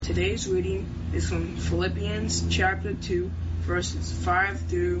Today's reading is from Philippians chapter 2, verses 5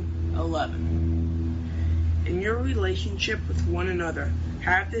 through 11. In your relationship with one another,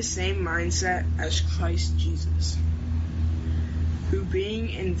 have the same mindset as Christ Jesus, who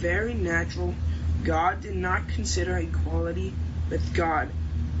being in very natural, God did not consider equality with God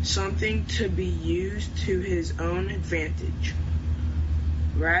something to be used to his own advantage.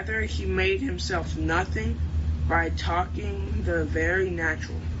 Rather, he made himself nothing by taking the very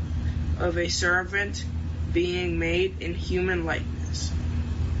natural of a servant, being made in human likeness,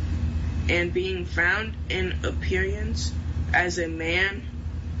 and being found in appearance as a man,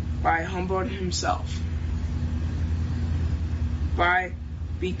 by humbled himself, by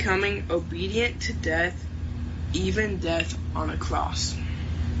becoming obedient to death, even death on a cross.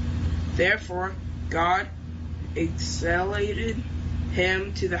 Therefore, God exalted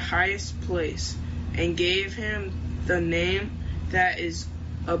him to the highest place and gave him the name that is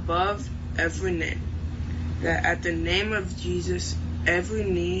above every name, that at the name of Jesus every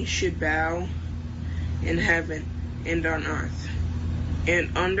knee should bow in heaven and on earth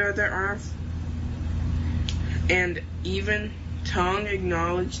and under the earth, and even tongue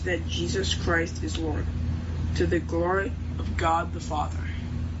acknowledge that Jesus Christ is Lord, to the glory of God the Father.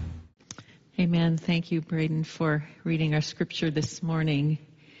 Amen. Thank you, Braden, for reading our scripture this morning.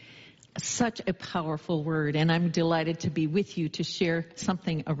 Such a powerful word, and I'm delighted to be with you to share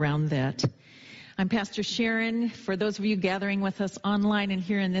something around that. I'm Pastor Sharon. For those of you gathering with us online and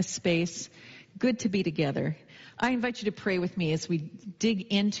here in this space, good to be together. I invite you to pray with me as we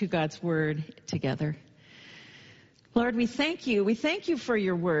dig into God's word together. Lord, we thank you. We thank you for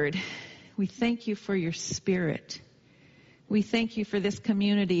your word. We thank you for your spirit. We thank you for this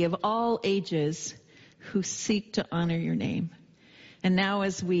community of all ages who seek to honor your name. And now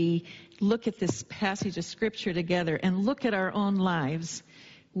as we look at this passage of scripture together and look at our own lives,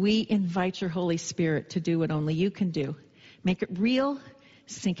 we invite your Holy Spirit to do what only you can do. Make it real,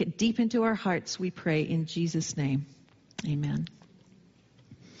 sink it deep into our hearts, we pray in Jesus' name. Amen.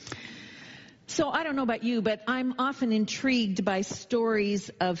 So I don't know about you, but I'm often intrigued by stories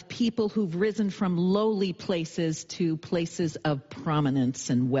of people who've risen from lowly places to places of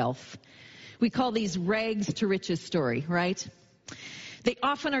prominence and wealth. We call these rags to riches story, right? They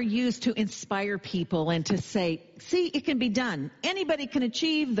often are used to inspire people and to say, see, it can be done. Anybody can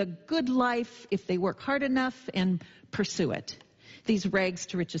achieve the good life if they work hard enough and pursue it. These rags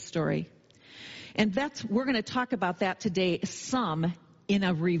to riches story. And we're going to talk about that today, some in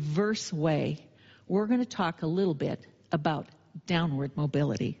a reverse way. We're going to talk a little bit about downward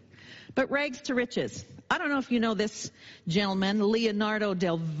mobility. But rags to riches. I don't know if you know this gentleman, Leonardo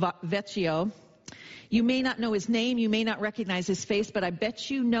del Vecchio. You may not know his name, you may not recognize his face, but I bet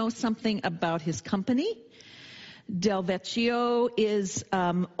you know something about his company. Del Vecchio is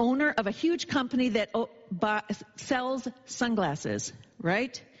owner of a huge company that sells sunglasses,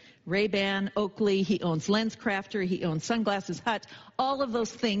 right? Ray-Ban, Oakley, he owns LensCrafter, he owns Sunglasses Hut. All of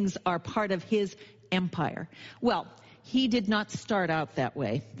those things are part of his empire. Well, he did not start out that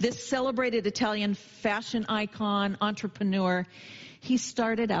way. This celebrated Italian fashion icon, entrepreneur, he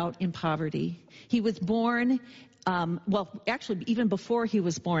started out in poverty. He was born, actually even before he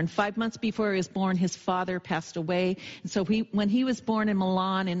was born, 5 months before he was born, his father passed away. And so when he was born in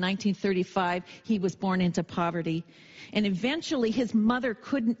Milan in 1935, he was born into poverty. And eventually his mother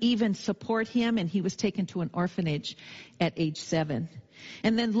couldn't even support him, and he was taken to an orphanage at age 7.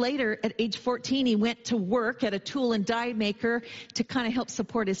 And then later, at age 14, he went to work at a tool and die maker to kind of help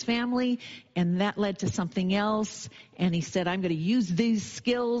support his family. And that led to something else. And he said, I'm going to use these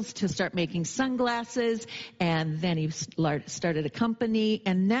skills to start making sunglasses. And then he started a company.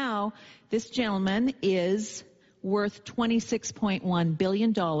 And now this gentleman is worth $26.1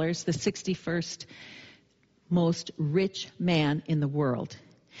 billion, the 61st most rich man in the world.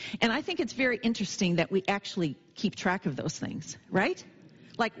 And I think it's very interesting that we actually keep track of those things, right?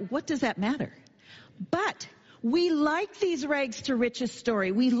 Like, what does that matter? But we like these rags to riches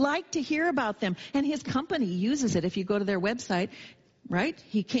story. We like to hear about them. And his company uses it. If you go to their website, right?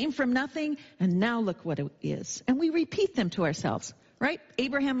 He came from nothing, and now look what it is. And we repeat them to ourselves, right?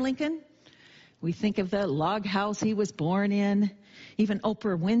 Abraham Lincoln, we think of the log house he was born in. Even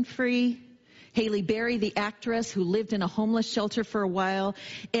Oprah Winfrey. Halle Berry, the actress who lived in a homeless shelter for a while.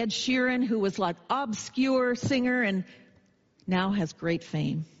 Ed Sheeran, who was like obscure singer and now has great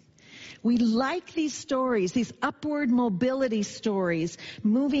fame. We like these stories, these upward mobility stories,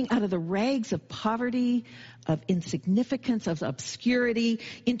 moving out of the rags of poverty, of insignificance, of obscurity,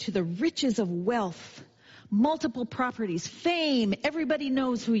 into the riches of wealth, multiple properties, fame. Everybody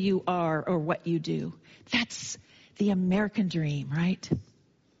knows who you are or what you do. That's the American dream, right?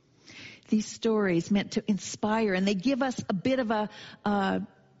 These stories meant to inspire, and they give us a bit of a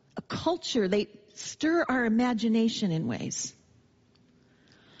culture. They stir our imagination in ways.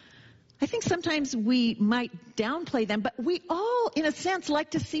 I think sometimes we might downplay them, but we all, in a sense,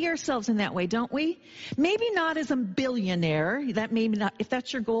 like to see ourselves in that way, don't we? Maybe not as a billionaire. That maybe not. If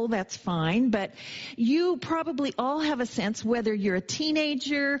that's your goal, that's fine. But you probably all have a sense, whether you're a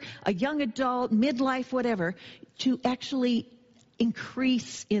teenager, a young adult, midlife, whatever, to actually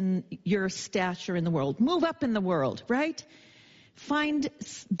increase in your stature in the world. Move up in the world, right?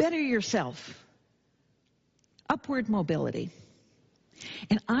 Better yourself. Upward mobility.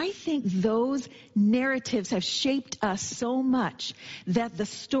 And I think those narratives have shaped us so much that the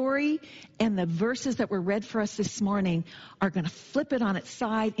story and the verses that were read for us this morning are going to flip it on its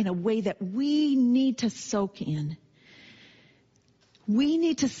side in a way that we need to soak in. We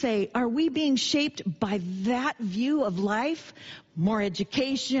need to say, are we being shaped by that view of life? More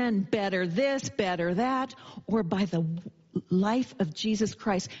education, better this, better that, or by the life of Jesus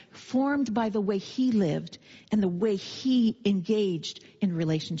Christ, formed by the way he lived and the way he engaged in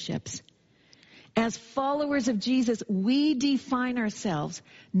relationships. As followers of Jesus, we define ourselves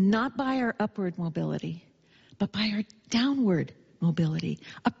not by our upward mobility, but by our downward mobility,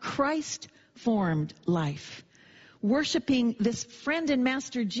 a Christ-formed life, worshiping this friend and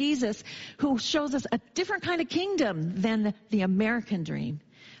master Jesus who shows us a different kind of kingdom than the American dream,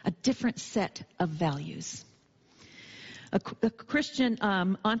 a different set of values. A Christian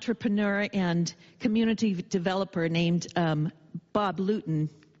entrepreneur and community developer named Bob Luton.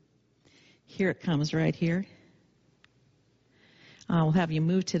 Here it comes right here. I'll have you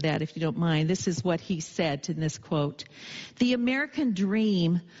move to that if you don't mind. This is what he said in this quote. The American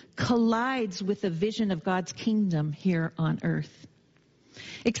dream collides with the vision of God's kingdom here on earth,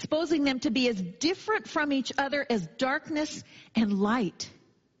 exposing them to be as different from each other as darkness and light.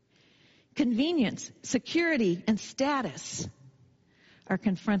 Convenience, security, and status are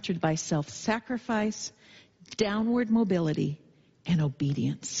confronted by self-sacrifice, downward mobility, and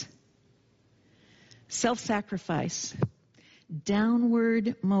obedience. Self-sacrifice,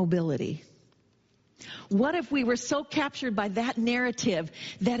 downward mobility. What if we were so captured by that narrative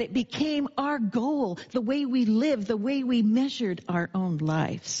that it became our goal, the way we live, the way we measured our own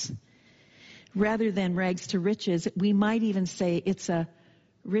lives? Rather than rags to riches, we might even say it's a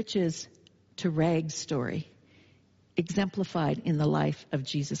riches to rags story, exemplified in the life of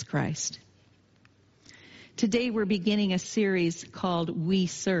Jesus Christ. Today we're beginning a series called We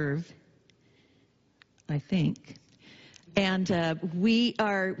Serve, I think. And we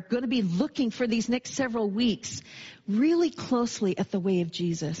are going to be looking for these next several weeks really closely at the way of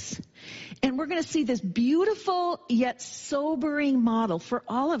Jesus. And we're going to see this beautiful yet sobering model for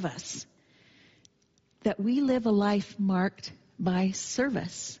all of us, that we live a life marked by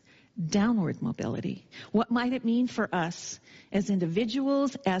service. Downward mobility. What might it mean for us as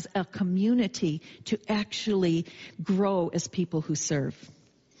individuals, as a community, to actually grow as people who serve?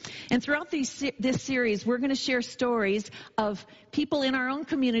 And throughout this series, we're going to share stories of people in our own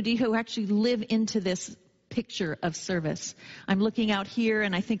community who actually live into this picture of service. I'm looking out here,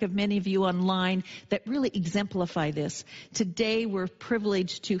 and I think of many of you online that really exemplify this. Today, we're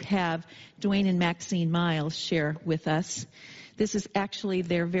privileged to have Dwayne and Maxine Miles share with us. This is actually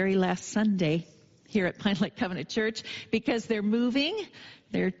their very last Sunday here at Pine Lake Covenant Church because they're moving.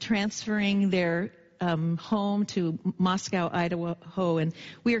 They're transferring their home to Moscow, Idaho, and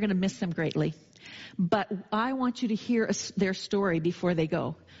we are going to miss them greatly. But I want you to hear their story before they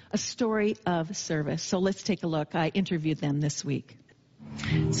go, a story of service. So let's take a look. I interviewed them this week.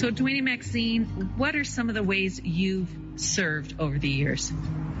 So Dwayne and Maxine, what are some of the ways you've served over the years?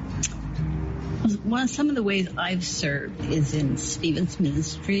 Some of the ways I've served is in Stephen's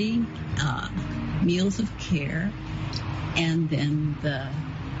ministry, Meals of Care, and then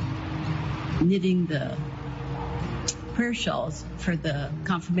knitting the prayer shawls for the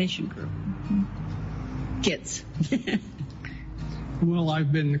confirmation group kids. Well,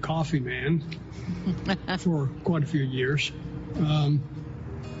 I've been the coffee man for quite a few years.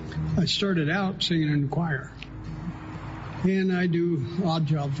 I started out singing in the choir, and I do odd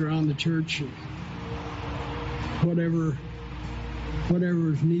jobs around the church, and whatever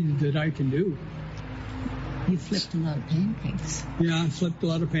is needed that I can do. You flipped a lot of pancakes. Yeah, I flipped a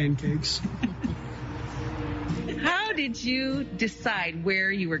lot of pancakes. How did you decide where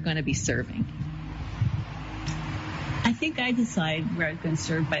you were going to be serving? I think I decided where I was going to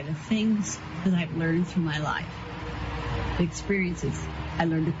serve by the things that I've learned through my life, the experiences. I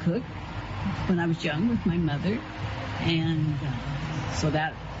learned to cook when I was young with my mother, and so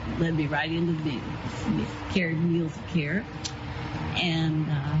that led me right into the Meals of Care. And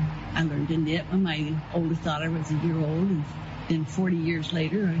I I learned to knit when my oldest daughter was a year old, and then 40 years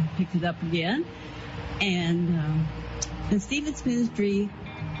later, I picked it up again. And in Stephen's ministry,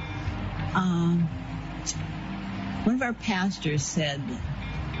 one of our pastors said,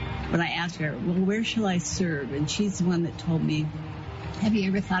 when I asked her, well, where shall I serve? And she's the one that told me, have you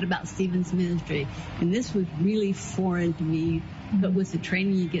ever thought about Stephen's ministry? And this was really foreign to me, but with the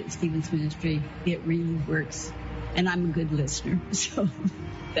training you get in Stephen's ministry, it really works. And I'm a good listener, so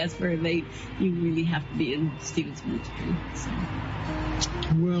that's where you really have to be in Stephen's ministry. So.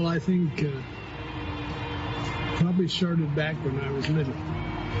 Well, I think probably started back when I was little.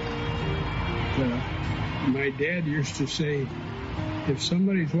 My dad used to say, if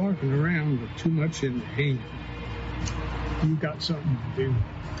somebody's walking around with too much in the hand, you got something to do.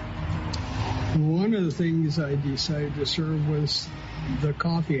 One of the things I decided to serve was the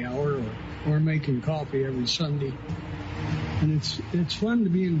coffee hour, or making coffee every Sunday. And it's fun to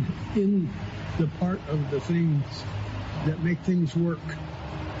be in the part of the things that make things work.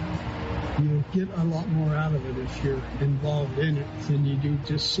 You get a lot more out of it if you're involved in it than you do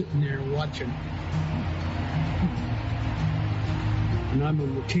just sitting there watching. And I'm a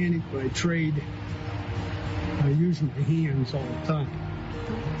mechanic by trade. I use my hands all the time.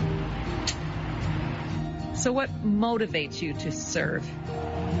 So what motivates you to serve?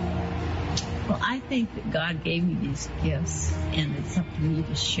 Well, I think that God gave me these gifts, and it's up to me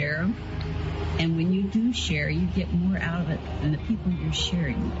to share them. And when you do share, you get more out of it than the people you're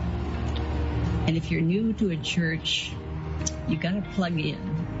sharing with. And if you're new to a church, you got to plug in,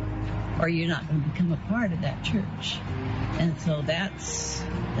 or you're not going to become a part of that church. And so that's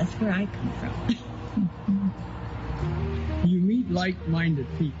where I come from. You meet like-minded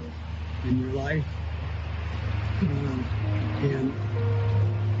people in your life, and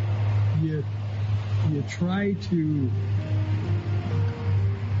you try to,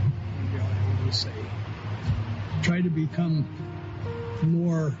 try to become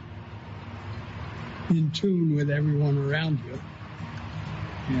more in tune with everyone around you.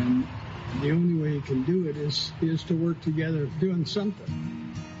 And the only way you can do it is to work together doing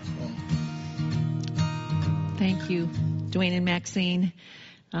something. So. Thank you, Dwayne and Maxine.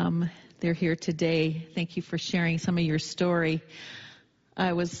 They're here today. Thank you for sharing some of your story.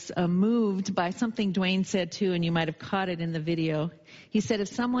 I was moved by something Dwayne said too, and you might have caught it in the video. He said if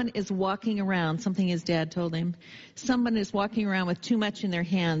someone is walking around, something his dad told him, someone is walking around with too much in their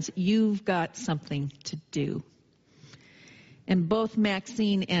hands, you've got something to do. And both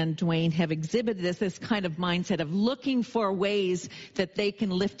Maxine and Dwayne have exhibited this kind of mindset of looking for ways that they can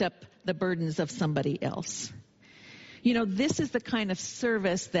lift up the burdens of somebody else. You know, this is the kind of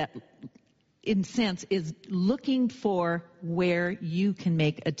service that, in a sense, is looking for where you can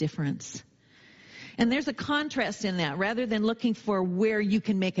make a difference. And there's a contrast in that. Rather than looking for where you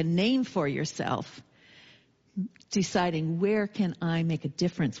can make a name for yourself, deciding where can I make a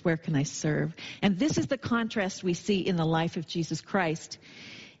difference, where can I serve. And this is the contrast we see in the life of Jesus Christ,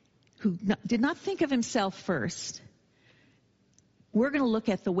 who did not think of himself first. We're going to look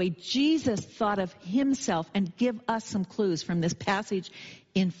at the way Jesus thought of himself and give us some clues from this passage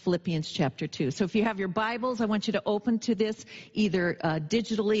in Philippians chapter 2. So if you have your Bibles, I want you to open to this either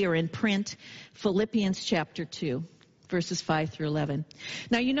digitally or in print, Philippians chapter 2. Verses 5 through 11.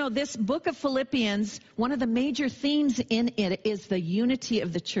 Now, you know, this book of Philippians, one of the major themes in it is the unity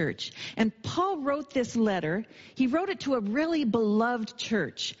of the church. And Paul wrote this letter. He wrote it to a really beloved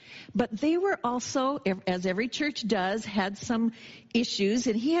church. But they were also, as every church does, had some issues.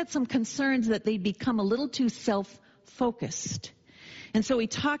 And he had some concerns that they'd become a little too self-focused. And so he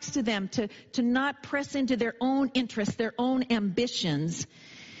talks to them to not press into their own interests, their own ambitions.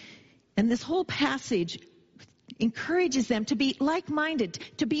 And this whole passage encourages them to be like-minded,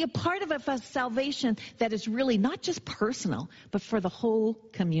 to be a part of a salvation that is really not just personal, but for the whole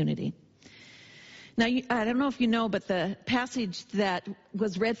community. Now, I don't know if you know, but the passage that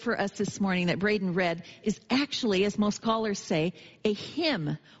was read for us this morning, that Braden read, is actually, as most scholars say, a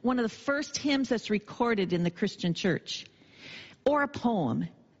hymn, one of the first hymns that's recorded in the Christian church, or a poem.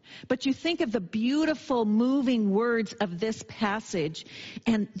 But you think of the beautiful, moving words of this passage,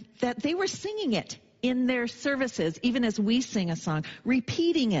 and that they were singing it in their services, even as we sing a song,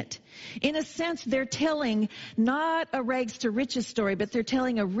 repeating it. In a sense, they're telling not a rags to riches story, but they're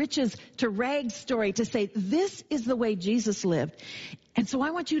telling a riches to rags story to say, this is the way Jesus lived. And so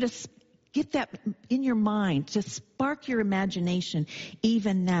I want you to get that in your mind, to spark your imagination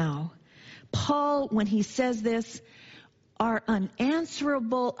even now. Paul, when he says this, our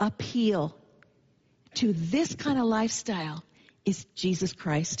unanswerable appeal to this kind of lifestyle is Jesus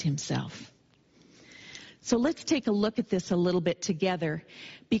Christ himself. So let's take a look at this a little bit together,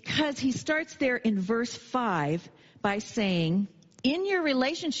 because he starts there in verse 5 by saying, in your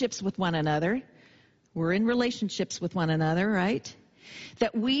relationships with one another, we're in relationships with one another, right?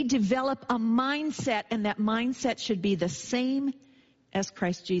 That we develop a mindset, and that mindset should be the same as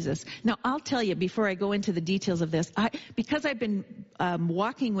Christ Jesus. Now, I'll tell you before I go into the details of this, because I've been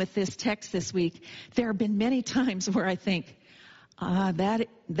walking with this text this week, there have been many times where I think, that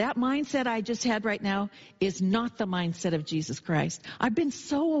mindset I just had right now is not the mindset of Jesus Christ. I've been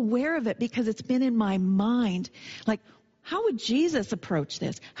so aware of it because it's been in my mind. Like, how would Jesus approach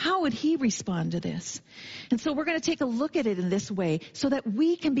this? How would he respond to this? And so we're going to take a look at it in this way so that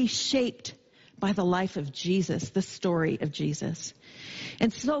we can be shaped by the life of Jesus, the story of Jesus.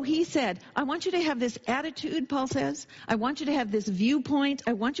 And so he said, I want you to have this attitude, Paul says. I want you to have this viewpoint.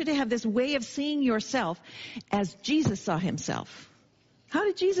 I want you to have this way of seeing yourself as Jesus saw himself. How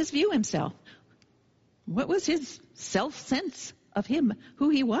did Jesus view himself? What was his self-sense of him, who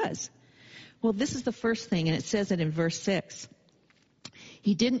he was? Well, this is the first thing, and it says it in verse 6.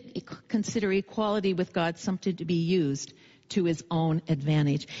 He didn't consider equality with God something to be used to his own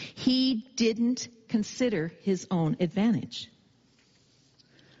advantage. He didn't consider his own advantage.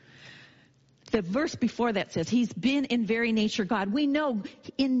 The verse before that says, he's been in very nature God. We know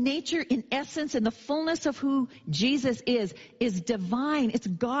in nature, in essence, in the fullness of who Jesus is divine. It's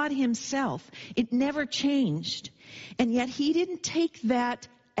God himself. It never changed. And yet he didn't take that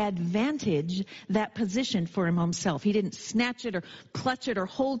advantage, that position for himself. He didn't snatch it or clutch it or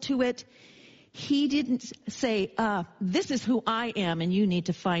hold to it. He didn't say, this is who I am and you need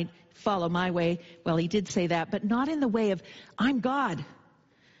to follow my way. Well, he did say that, but not in the way of, I'm God.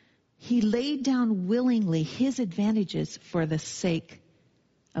 He laid down willingly his advantages for the sake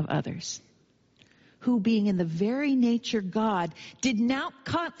of others, who being in the very nature God did not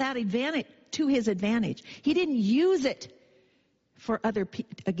count that advantage to his advantage. He didn't use it for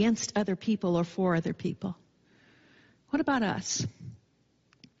against other people or for other people. What about us?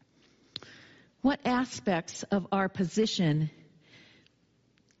 What aspects of our position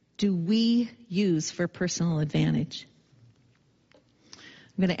do we use for personal advantage?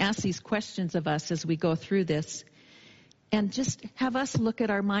 I'm going to ask these questions of us as we go through this, and just have us look at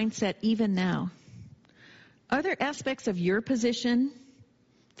our mindset even now. Are there aspects of your position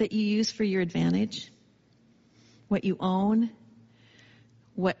that you use for your advantage? What you own?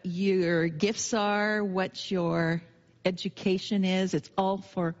 What your gifts are? What your education is? It's all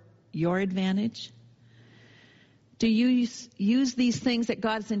for your advantage? Do you use these things that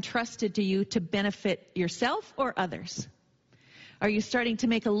God's entrusted to you to benefit yourself or others? Are you starting to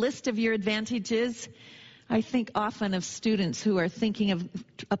make a list of your advantages? I think often of students who are thinking of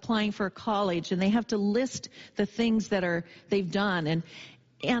applying for college, and they have to list the things that they've done,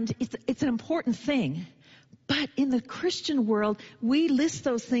 and it's an important thing. But in the Christian world, we list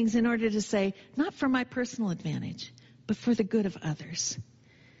those things in order to say, not for my personal advantage, but for the good of others.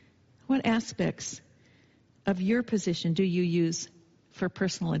 What aspects of your position do you use for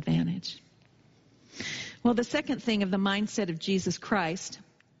personal advantage? Well, the second thing of the mindset of Jesus Christ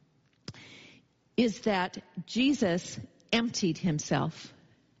is that Jesus emptied himself.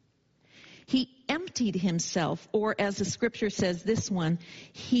 He emptied himself, or as the scripture says, this one,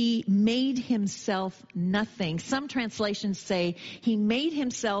 he made himself nothing. Some translations say he made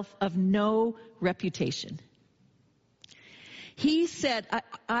himself of no reputation. He said,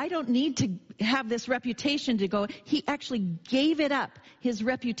 I don't need to have this reputation to go. He actually gave it up, his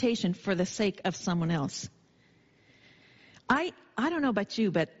reputation, for the sake of someone else. I don't know about you,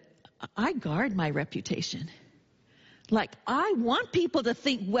 but I guard my reputation. Like, I want people to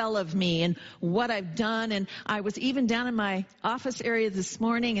think well of me and what I've done. And I was even down in my office area this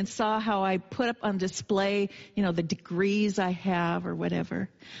morning and saw how I put up on display, the degrees I have or whatever.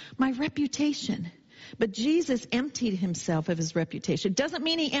 My reputation. But Jesus emptied himself of his reputation. Doesn't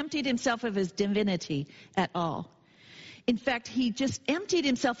mean he emptied himself of his divinity at all. In fact, he just emptied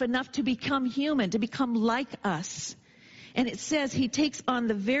himself enough to become human, to become like us. And it says he takes on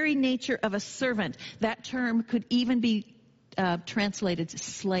the very nature of a servant. That term could even be translated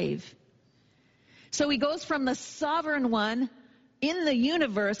slave. So he goes from the sovereign one in the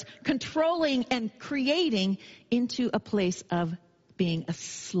universe, controlling and creating, into a place of being a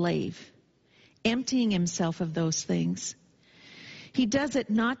slave. Emptying himself of those things. He does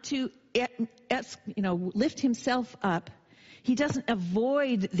it not to, lift himself up. He doesn't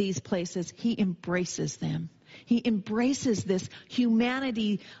avoid these places. He embraces them. He embraces this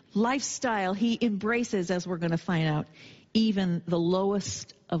humanity lifestyle. He embraces, as we're going to find out, even the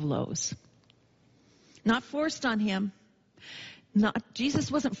lowest of lows. Not forced on him.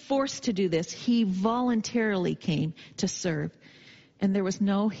 Jesus wasn't forced to do this. He voluntarily came to serve. And there was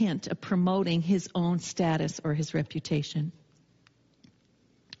no hint of promoting his own status or his reputation.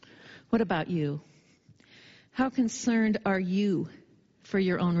 What about you? How concerned are you for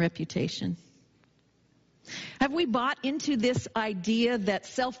your own reputation? Have we bought into this idea that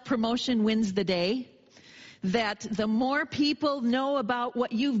self-promotion wins the day? That the more people know about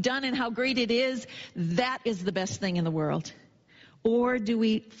what you've done and how great it is, that is the best thing in the world? Or do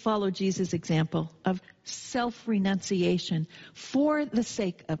we follow Jesus' example of self-renunciation for the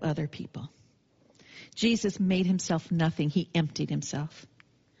sake of other people? Jesus made himself nothing. He emptied himself.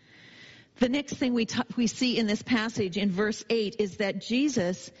 The next thing we see in this passage in verse 8 is that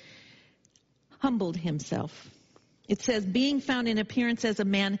Jesus humbled himself. It says, being found in appearance as a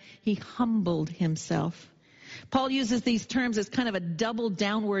man, he humbled himself. Paul uses these terms as kind of a double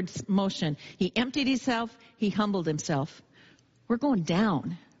downward motion. He emptied himself, he humbled himself. We're going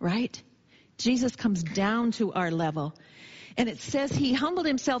down, right? Jesus comes down to our level. And it says he humbled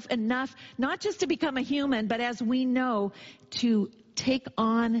himself enough, not just to become a human, but as we know, to take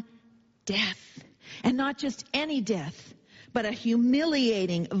on death. And not just any death, but a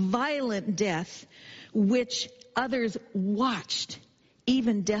humiliating, violent death, which others watched,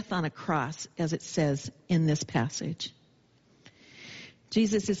 even death on a cross, as it says in this passage.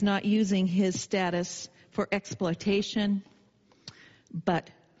 Jesus is not using his status for exploitation, but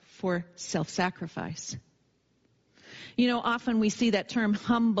for self-sacrifice. You know, often we see that term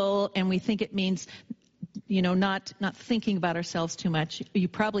humble and we think it means, not thinking about ourselves too much. You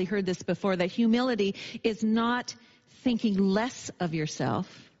probably heard this before, that humility is not thinking less of yourself.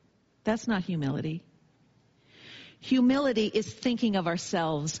 That's not humility. Humility is thinking of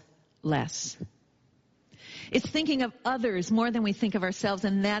ourselves less. It's thinking of others more than we think of ourselves,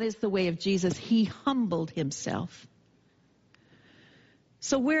 and that is the way of Jesus. He humbled himself.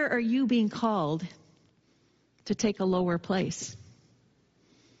 So where are you being called to take a lower place?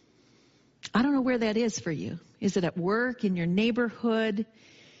 I don't know where that is for you. Is it at work, in your neighborhood,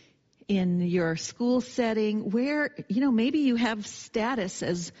 in your school setting? Where, maybe you have status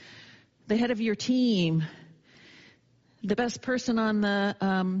as the head of your team, the best person on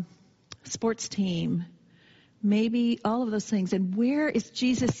the sports team, maybe all of those things. And where is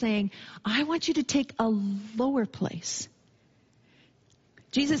Jesus saying, I want you to take a lower place?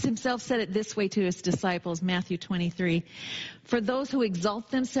 Jesus himself said it this way to his disciples, Matthew 23. For those who exalt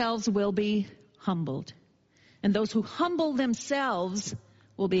themselves will be humbled, and those who humble themselves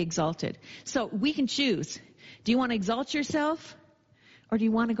will be exalted. So we can choose. Do you want to exalt yourself, or do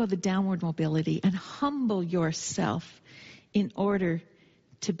you want to go the downward mobility and humble yourself in order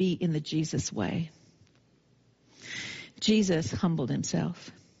to be in the Jesus way? Jesus humbled himself.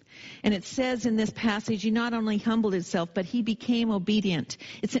 And it says in this passage, he not only humbled himself, but he became obedient.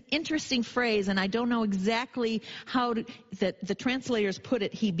 It's an interesting phrase, and I don't know exactly how the translators put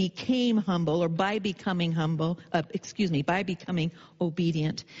it. He became humble, or by becoming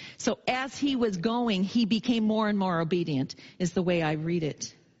obedient. So as he was going, he became more and more obedient, is the way I read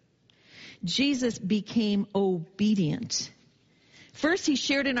it. Jesus became obedient. First, he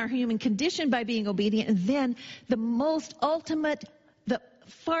shared in our human condition by being obedient, and then the most ultimate, the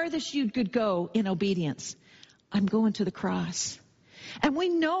farthest you could go in obedience. I'm going to the cross. And we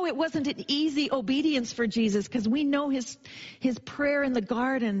know it wasn't an easy obedience for Jesus, because we know his prayer in the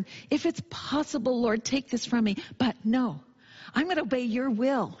garden. If it's possible, Lord, take this from me. But no, I'm going to obey your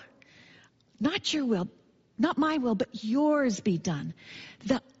will. Not your will, not my will, but yours be done.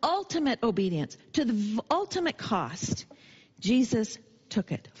 The ultimate obedience to the ultimate cost. Jesus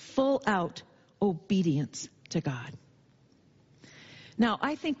took it. Full out obedience to God. Now,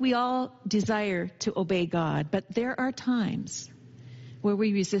 I think we all desire to obey God, but there are times where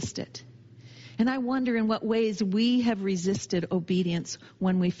we resist it. And I wonder in what ways we have resisted obedience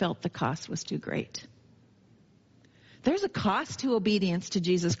when we felt the cost was too great. There's a cost to obedience to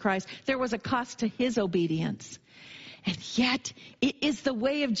Jesus Christ. There was a cost to his obedience. And yet, it is the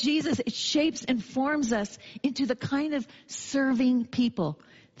way of Jesus. It shapes and forms us into the kind of serving people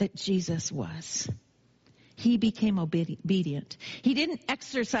that Jesus was. He became obedient. He didn't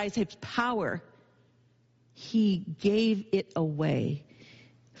exercise his power. He gave it away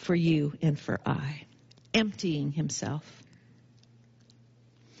for you and for I, emptying himself.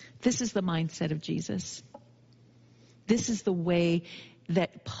 This is the mindset of Jesus. This is the way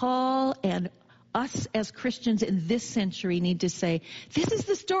that Paul and us as Christians in this century need to say, this is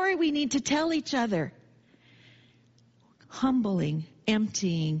the story we need to tell each other. Humbling,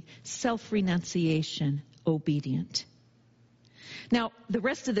 emptying, self-renunciation, obedient. Now, the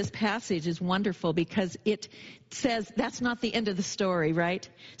rest of this passage is wonderful because it says that's not the end of the story, right?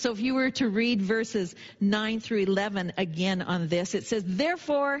 So if you were to read verses 9 through 11 again on this, it says,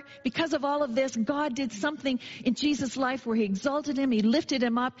 therefore, because of all of this, God did something in Jesus' life where he exalted him, he lifted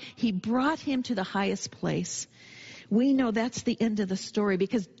him up, he brought him to the highest place. We know that's the end of the story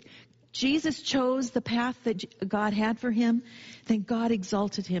because Jesus chose the path that God had for him, then God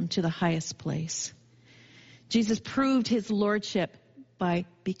exalted him to the highest place. Jesus proved his lordship by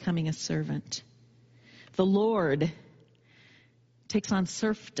becoming a servant. The Lord takes on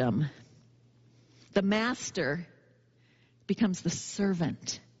serfdom. The master becomes the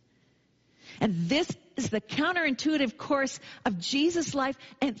servant. And this is the counterintuitive course of Jesus' life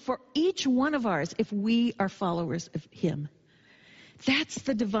and for each one of ours if we are followers of him. That's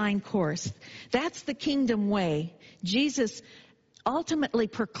the divine course. That's the kingdom way. Jesus ultimately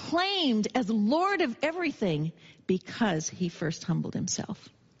proclaimed as Lord of everything because he first humbled himself.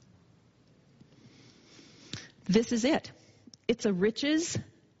 This is it. It's a riches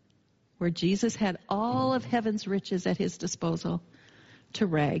where Jesus had all of heaven's riches at his disposal to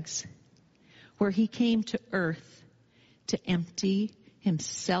rags, where he came to earth to empty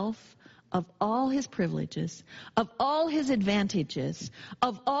himself of all his privileges, of all his advantages,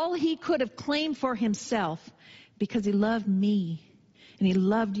 of all he could have claimed for himself because he loved me and he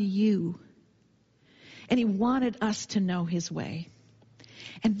loved you. And he wanted us to know his way.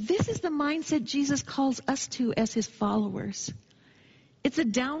 And this is the mindset Jesus calls us to as his followers. It's a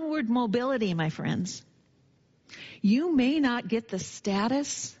downward mobility, my friends. You may not get the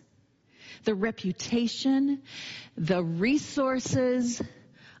status, the reputation, the resources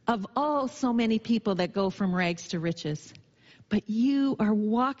of so many people that go from rags to riches. But you are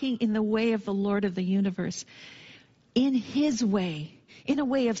walking in the way of the Lord of the universe, in his way, in a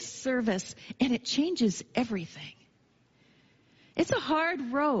way of service, and it changes everything. It's a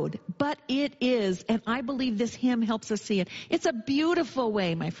hard road, but it is, and I believe this hymn helps us see it. It's a beautiful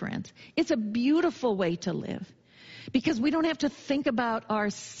way, my friends. It's a beautiful way to live because we don't have to think about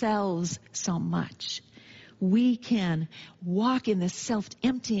ourselves so much. We can walk in this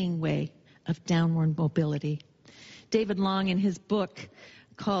self-emptying way of downward mobility. David Long, in his book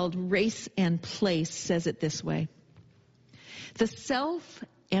called Race and Place, says it this way. The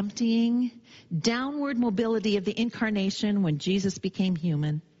self-emptying, downward mobility of the incarnation when Jesus became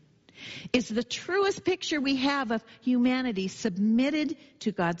human is the truest picture we have of humanity submitted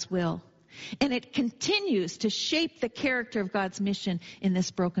to God's will. And it continues to shape the character of God's mission in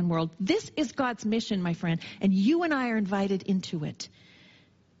this broken world. This is God's mission, my friend, and you and I are invited into it.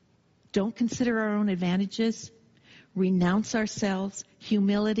 Don't consider our own advantages. Renounce ourselves.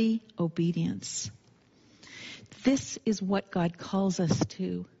 Humility, obedience. This is what God calls us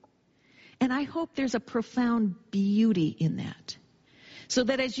to. And I hope there's a profound beauty in that. So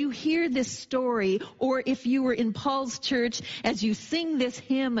that as you hear this story, or if you were in Paul's church, as you sing this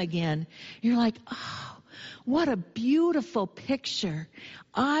hymn again, you're like, oh, what a beautiful picture.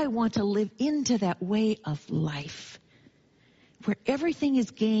 I want to live into that way of life, where everything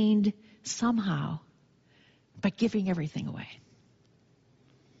is gained somehow by giving everything away.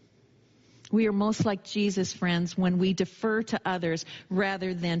 We are most like Jesus, friends, when we defer to others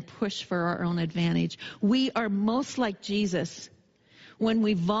rather than push for our own advantage. We are most like Jesus when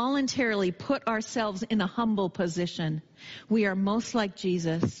we voluntarily put ourselves in a humble position. We are most like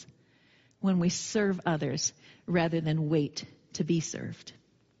Jesus when we serve others rather than wait to be served.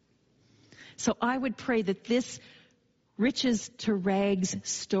 So I would pray that this riches to rags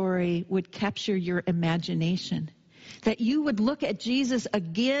story would capture your imagination, that you would look at Jesus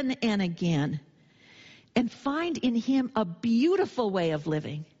again and again and find in him a beautiful way of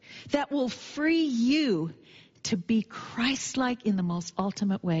living that will free you to be Christ-like in the most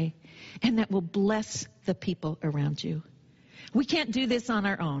ultimate way, and that will bless the people around you. We can't do this on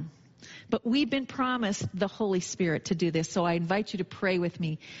our own, but we've been promised the Holy Spirit to do this. So I invite you to pray with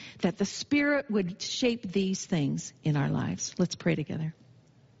me that the Spirit would shape these things in our lives. Let's pray together.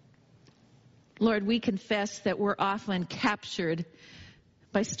 Lord, we confess that we're often captured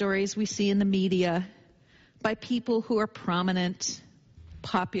by stories we see in the media, by people who are prominent,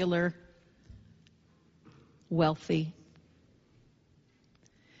 popular, wealthy.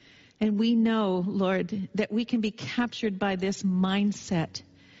 And we know, Lord, that we can be captured by this mindset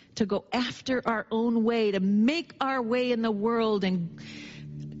to go after our own way, to make our way in the world and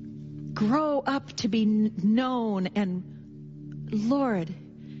grow up to be known. And Lord,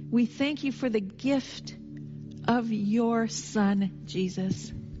 we thank you for the gift of your Son,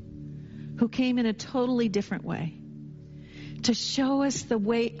 Jesus, who came in a totally different way to show us the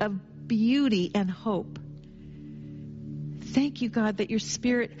way of beauty and hope. Thank you, God, that your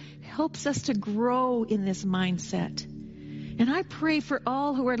Spirit helps us to grow in this mindset. And I pray for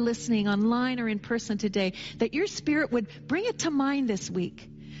all who are listening online or in person today, that your Spirit would bring it to mind this week,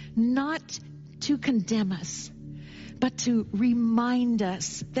 not to condemn us, but to remind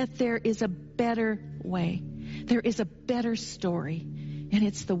us that there is a better way. There is a better story, and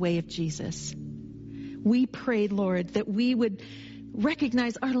it's the way of Jesus. We pray, Lord, that we would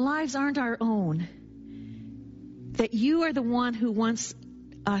recognize our lives aren't our own, that you are the one who wants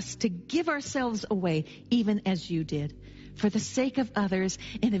us to give ourselves away, even as you did, for the sake of others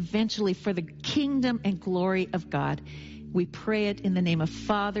and eventually for the kingdom and glory of God. We pray it in the name of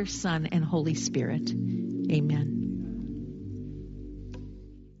Father, Son, and Holy Spirit. Amen.